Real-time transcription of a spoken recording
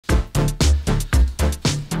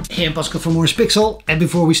Hey, I'm Pascal from Orangepixel, and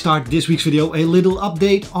before we start this week's video, a little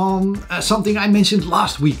update on something I mentioned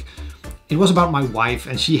last week. It was about my wife,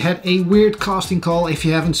 and she had a weird casting call. If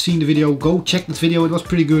you haven't seen the video, go check that video, it was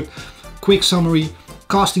pretty good. Quick summary,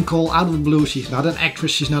 casting call out of the blue. She's not an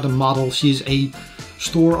actress, she's not a model, she's a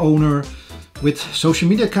store owner with social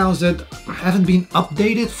media accounts that haven't been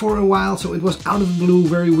updated for a while, so it was out of the blue,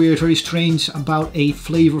 very weird, very strange, about a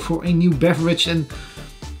flavor for a new beverage, and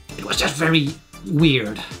it was just very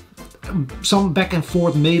weird. Some back and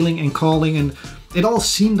forth mailing and calling, and it all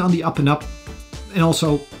seemed on the up and up, and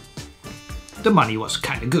also the money was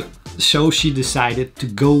kind of good. So she decided to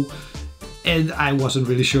go, and I wasn't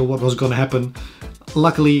really sure what was gonna happen.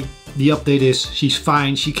 Luckily, the update is she's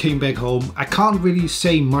fine, she came back home. I can't really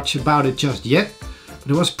say much about it just yet,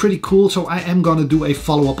 but it was pretty cool, so I am gonna do a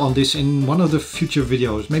follow-up on this in one of the future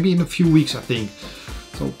videos, maybe in a few weeks, I think.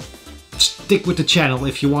 So stick with the channel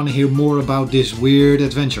if you want to hear more about this weird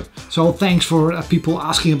adventure. So thanks for people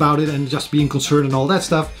asking about it and just being concerned and all that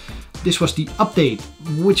stuff. This was the update,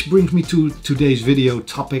 which brings me to today's video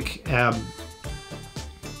topic,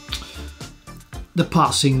 the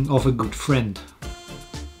passing of a good friend.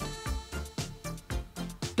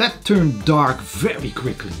 That turned dark very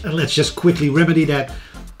quickly, and let's just quickly remedy that.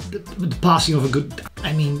 The passing of a good,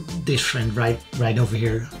 I mean this friend right over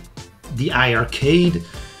here, the iArcade,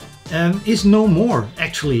 is no more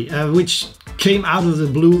actually, which came out of the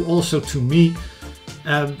blue also to me.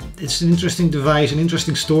 It's an interesting device, an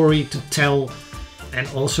interesting story to tell, and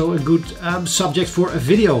also a good subject for a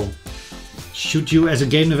video. Should you as a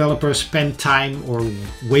game developer spend time or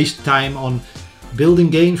waste time on building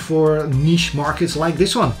games for niche markets like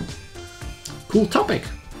this one? Cool topic.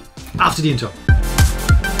 After the intro.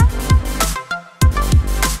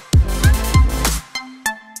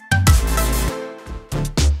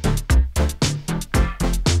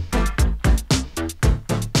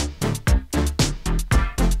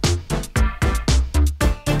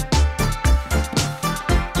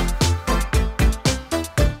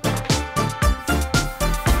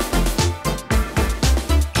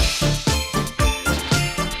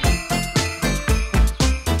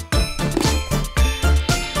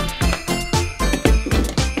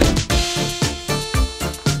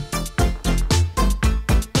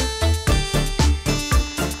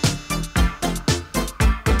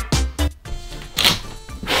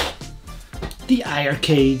 The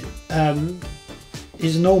iArcade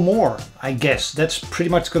is no more, I guess. That's pretty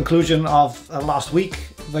much the conclusion of last week,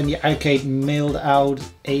 when the iArcade mailed out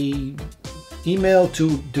a email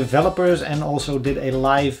to developers and also did a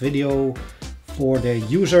live video for their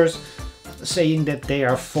users saying that they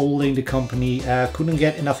are folding the company, couldn't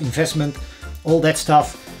get enough investment, all that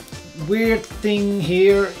stuff. Weird thing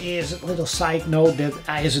here is a little side note that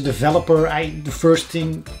I, as a developer, the first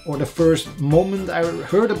thing or the first moment I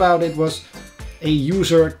heard about it was a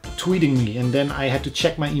user tweeting me, and then I had to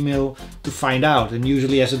check my email to find out. And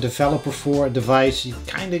usually as a developer for a device, you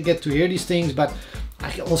kind of get to hear these things, but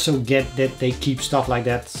I also get that they keep stuff like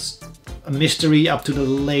that a mystery up to the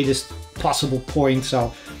latest possible point,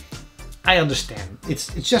 so I understand.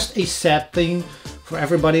 It's just a sad thing for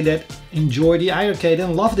everybody that enjoyed the iArcade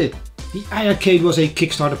and loved it. The iArcade was a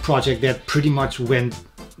Kickstarter project that pretty much went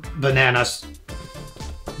bananas,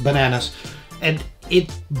 and it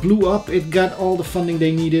blew up. It got all the funding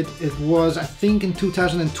they needed. It was, I think, in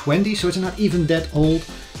 2020, so it's not even that old.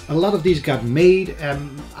 A lot of these got made.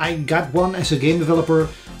 I got one as a game developer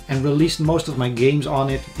and released most of my games on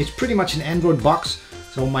it. It's pretty much an Android box,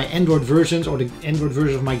 so my Android versions or the Android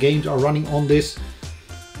versions of my games are running on this.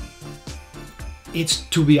 It's,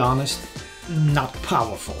 to be honest, not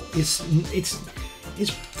powerful. It's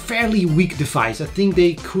fairly weak device. I think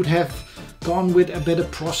they could have gone with a better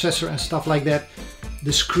processor and stuff like that.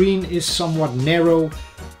 The screen is somewhat narrow,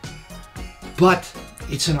 but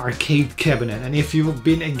it's an arcade cabinet, and if you've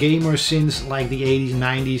been a gamer since like the 80s,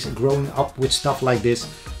 90s, growing up with stuff like this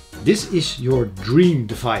is your dream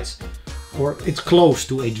device, or it's close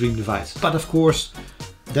to a dream device. But of course,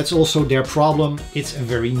 that's also their problem. It's a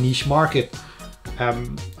very niche market.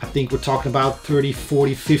 I think we're talking about 30,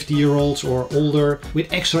 40, 50-year-olds or older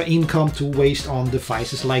with extra income to waste on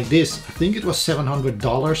devices like this. I think it was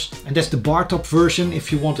 $700, and that's the bar top version.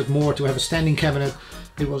 If you wanted more to have a standing cabinet,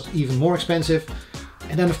 it was even more expensive.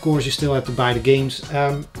 And then of course you still have to buy the games.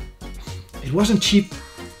 It wasn't cheap,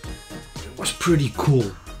 it was pretty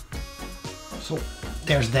cool. So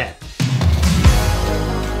there's that.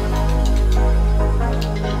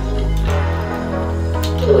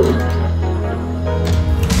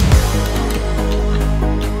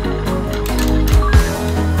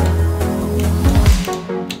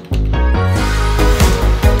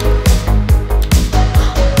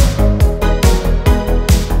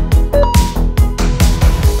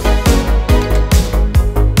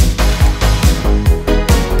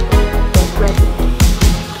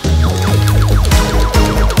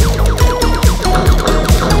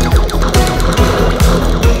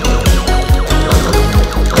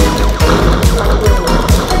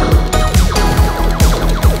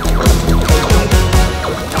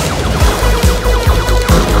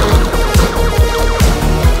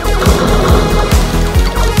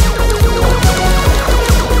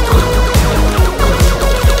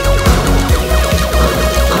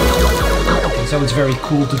 very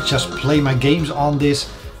cool to just play my games on this,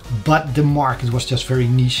 but the market was just very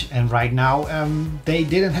niche, and right now they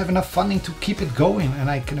didn't have enough funding to keep it going, and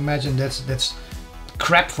I can imagine that's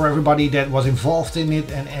crap for everybody that was involved in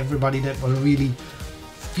it and everybody that was really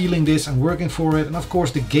feeling this and working for it. And of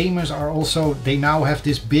course the gamers are also, they now have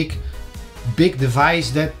this big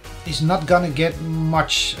device that is not gonna get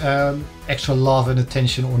much extra love and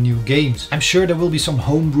attention or new games. I'm sure there will be some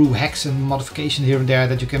homebrew hacks and modifications here and there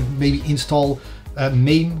that you can maybe install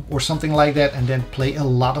MAME or something like that and then play a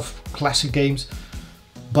lot of classic games,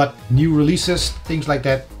 but new releases, things like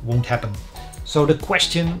that won't happen. So the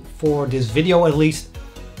question for this video, at least,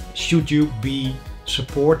 should you be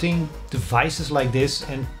supporting devices like this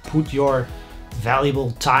and put your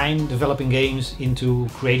valuable time developing games into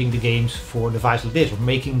creating the games for devices like this, or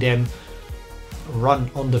making them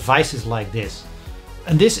run on devices like this?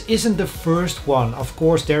 And this isn't the first one. Of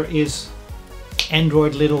course, there is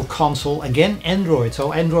Android little console, again Android,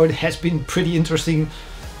 so Android has been pretty interesting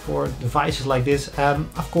for devices like this.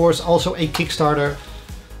 Of course, also a Kickstarter,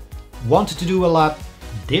 wanted to do a lot,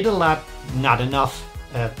 did a lot, not enough,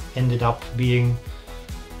 ended up being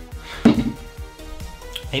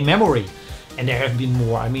a memory. And there have been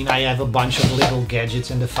more. I mean, I have a bunch of little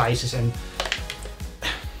gadgets and devices, and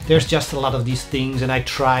there's just a lot of these things, and I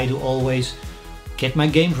try to always get my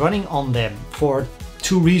games running on them for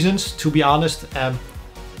two reasons, to be honest.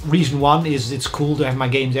 Reason one is it's cool to have my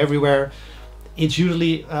games everywhere. It's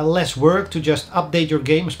usually less work to just update your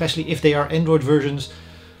game, especially if they are Android versions.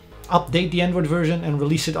 Update the Android version and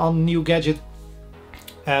release it on a new gadget.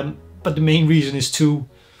 But the main reason is to,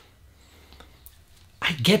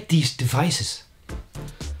 I get these devices,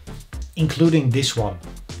 including this one.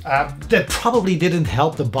 That probably didn't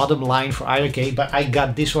help the bottom line for iArcade, but I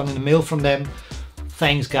got this one in the mail from them.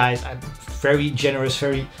 Thanks guys, I'm very generous,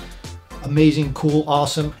 very amazing, cool,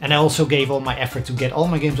 awesome. And I also gave all my effort to get all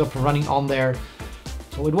my games up and running on there.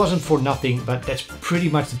 So it wasn't for nothing, but that's pretty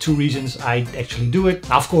much the two reasons I actually do it.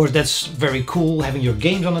 Now, of course, that's very cool, having your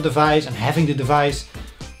games on a device and having the device.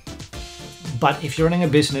 But if you're running a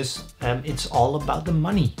business, it's all about the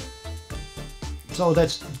money. So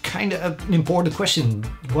that's kind of an important question.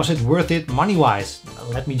 Was it worth it money-wise?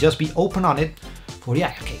 Let me just be open on it for the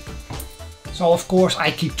iArcade. So of course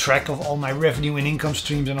I keep track of all my revenue and income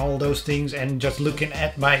streams and all those things, and just looking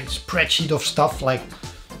at my spreadsheet of stuff, like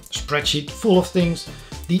spreadsheet full of things.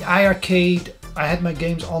 The iArcade, I had my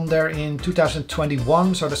games on there in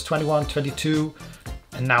 2021, so that's 21, 22,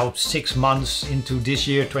 and now 6 months into this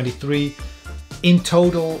year, 23. In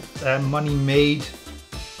total, money made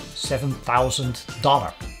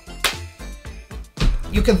 $7,000.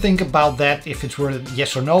 You can think about that if it's worth it,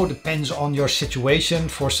 yes or no, depends on your situation.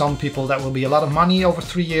 For some people that will be a lot of money over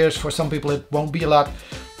 3 years, for some people it won't be a lot.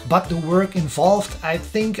 But the work involved, I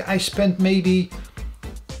think I spent maybe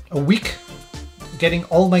a week getting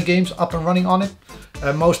all my games up and running on it.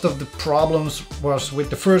 Most of the problems was with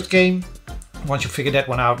the first game. Once you figure that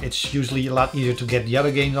one out, it's usually a lot easier to get the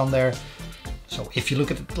other games on there. So if you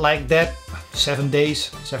look at it like that, 7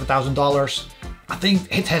 days, $7,000, I think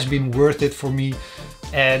it has been worth it for me.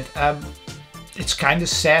 And it's kind of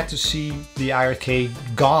sad to see the iArcade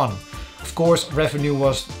gone. Of course, revenue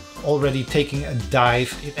was already taking a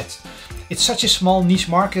dive. It's such a small niche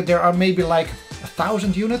market. There are maybe like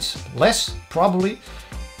 1,000 units, less probably.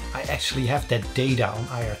 I actually have that data on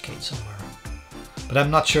iArcade somewhere, but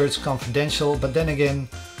I'm not sure it's confidential. But then again,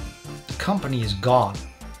 the company is gone.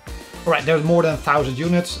 All right, there's more than 1,000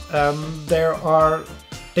 units.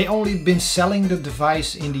 They only been selling the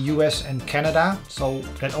device in the US and Canada, so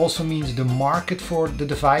that also means the market for the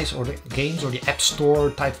device or the games or the app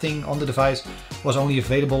store type thing on the device was only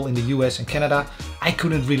available in the US and Canada. I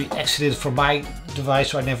couldn't really exit it from my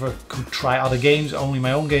device, so I never could try other games, only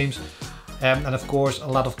my own games. And of course, a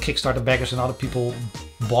lot of Kickstarter backers and other people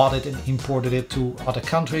bought it and imported it to other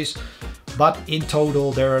countries. But in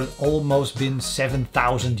total, there have almost been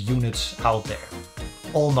 7,000 units out there.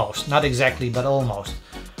 Almost, not exactly, but almost.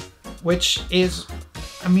 Which is,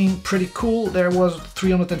 I mean, pretty cool. There was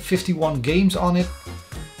 351 games on it,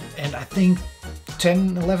 and I think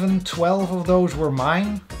 10, 11, 12 of those were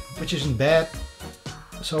mine, which isn't bad.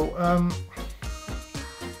 So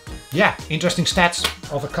yeah, interesting stats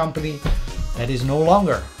of a company that is no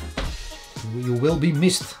longer. You will be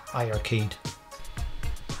missed, iArcade.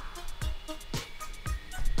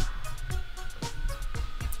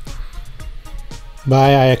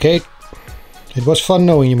 Bye, iArcade. It was fun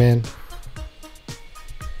knowing you, man.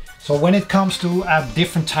 So when it comes to a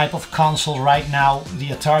different type of console right now, the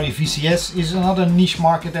Atari VCS is another niche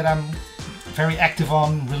market that I'm very active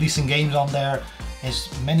on, releasing games on there. as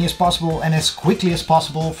many as possible and as quickly as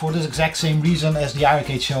possible for the exact same reason as the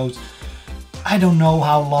arcade shows. I don't know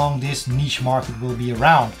how long this niche market will be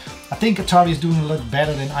around. I think Atari is doing a lot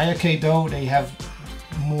better than iArcade though. They have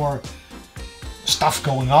more stuff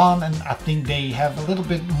going on, and I think they have a little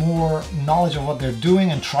bit more knowledge of what they're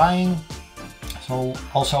doing and trying. So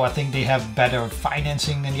also I think they have better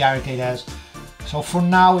financing than the arcade has. So for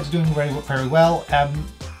now it's doing very well.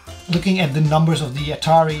 Looking at the numbers of the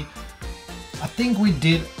Atari, I think we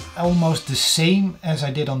did almost the same as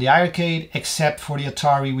I did on the arcade, except for the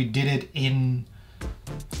Atari we did it in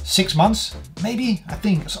 6 months, maybe. I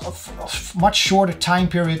think so, a much shorter time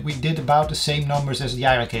period. We did about the same numbers as the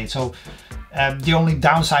arcade. So the only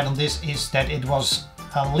downside on this is that it was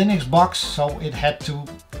a Linux box, so we had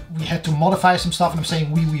to modify some stuff, and I'm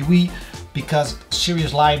saying we because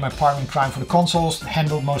Serious Lie, my partner in crime for the consoles,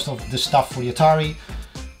 handled most of the stuff for the Atari,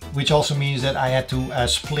 which also means that I had to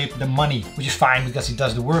split the money, which is fine because he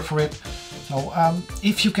does the work for it. So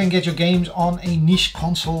if you can get your games on a niche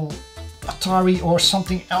console, Atari or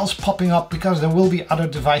something else popping up, because there will be other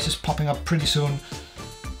devices popping up pretty soon,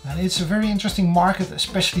 and it's a very interesting market,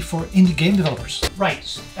 especially for indie game developers. Right,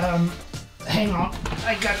 hang on,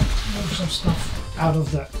 I gotta move some stuff out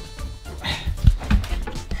of the...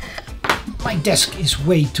 My desk is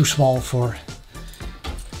way too small for...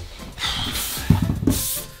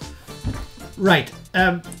 Right,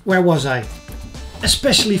 where was I?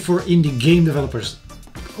 Especially for indie game developers.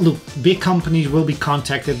 Look, big companies will be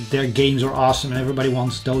contacted, their games are awesome and everybody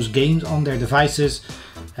wants those games on their devices.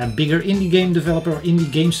 Bigger indie game developer or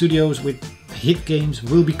indie game studios with hit games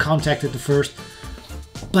will be contacted first.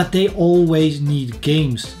 But they always need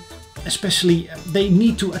games. Especially, they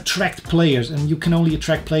need to attract players, and you can only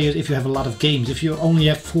attract players if you have a lot of games. If you only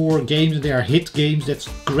have 4 games and they are hit games, that's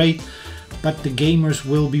great. But the gamers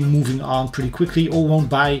will be moving on pretty quickly, or won't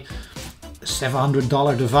buy a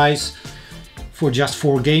 $700 device for just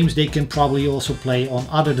 4 games. They can probably also play on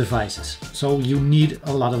other devices. So you need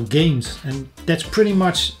a lot of games, and that's pretty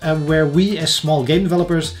much where we as small game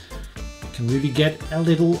developers can really get a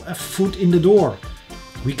little foot in the door.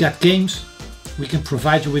 We got games, we can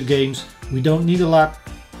provide you with games, we don't need a lot.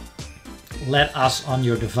 Let us on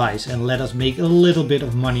your device and let us make a little bit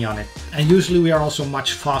of money on it. And usually we are also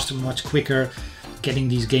much faster, much quicker getting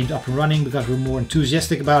these games up and running because we're more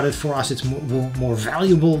enthusiastic about it. For us it's more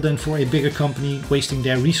valuable than for a bigger company wasting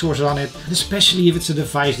their resources on it. And especially if it's a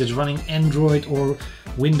device that's running Android or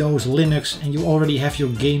Windows, Linux, and you already have your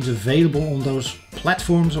games available on those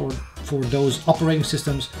platforms or for those operating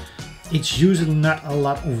systems. It's usually not a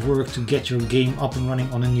lot of work to get your game up and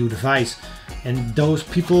running on a new device. And those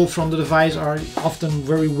people from the device are often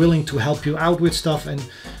very willing to help you out with stuff and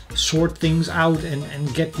sort things out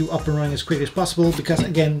and get you up and running as quick as possible, because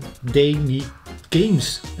again, they need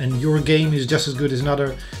games and your game is just as good as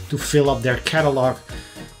another to fill up their catalog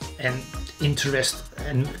and interest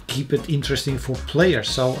and keep it interesting for players.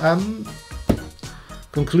 So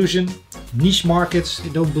conclusion, niche markets,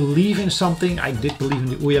 you don't believe in something. I did believe in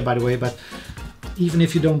the Ouya, by the way, but even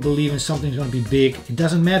if you don't believe in something is going to be big, it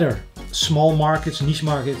doesn't matter. Small markets, niche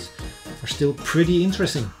markets are still pretty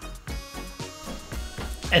interesting.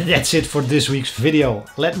 And that's it for this week's video.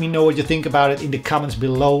 Let me know what you think about it in the comments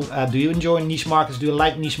below. Do you enjoy niche markets? Do you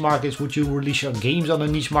like niche markets? Would you release your games on a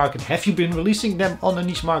niche market? Have you been releasing them on the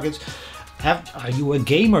niche markets? Are you a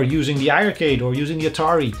gamer using the arcade or using the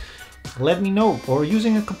Atari? Let me know. Or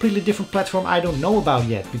using a completely different platform I don't know about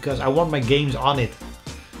yet, because I want my games on it.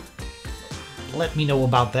 Let me know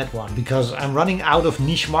about that one, because I'm running out of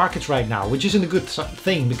niche markets right now, which isn't a good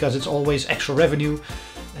thing because it's always extra revenue,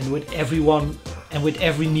 and with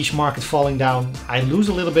every niche market falling down, I lose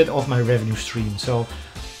a little bit of my revenue stream. So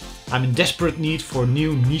I'm in desperate need for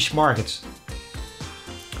new niche markets.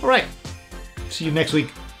 Alright, see you next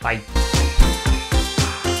week. Bye.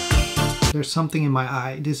 There's something in my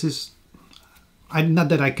eye. This is... not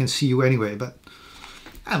that I can see you anyway, but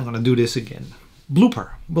I'm gonna do this again.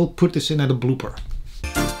 Blooper. We'll put this in at a blooper.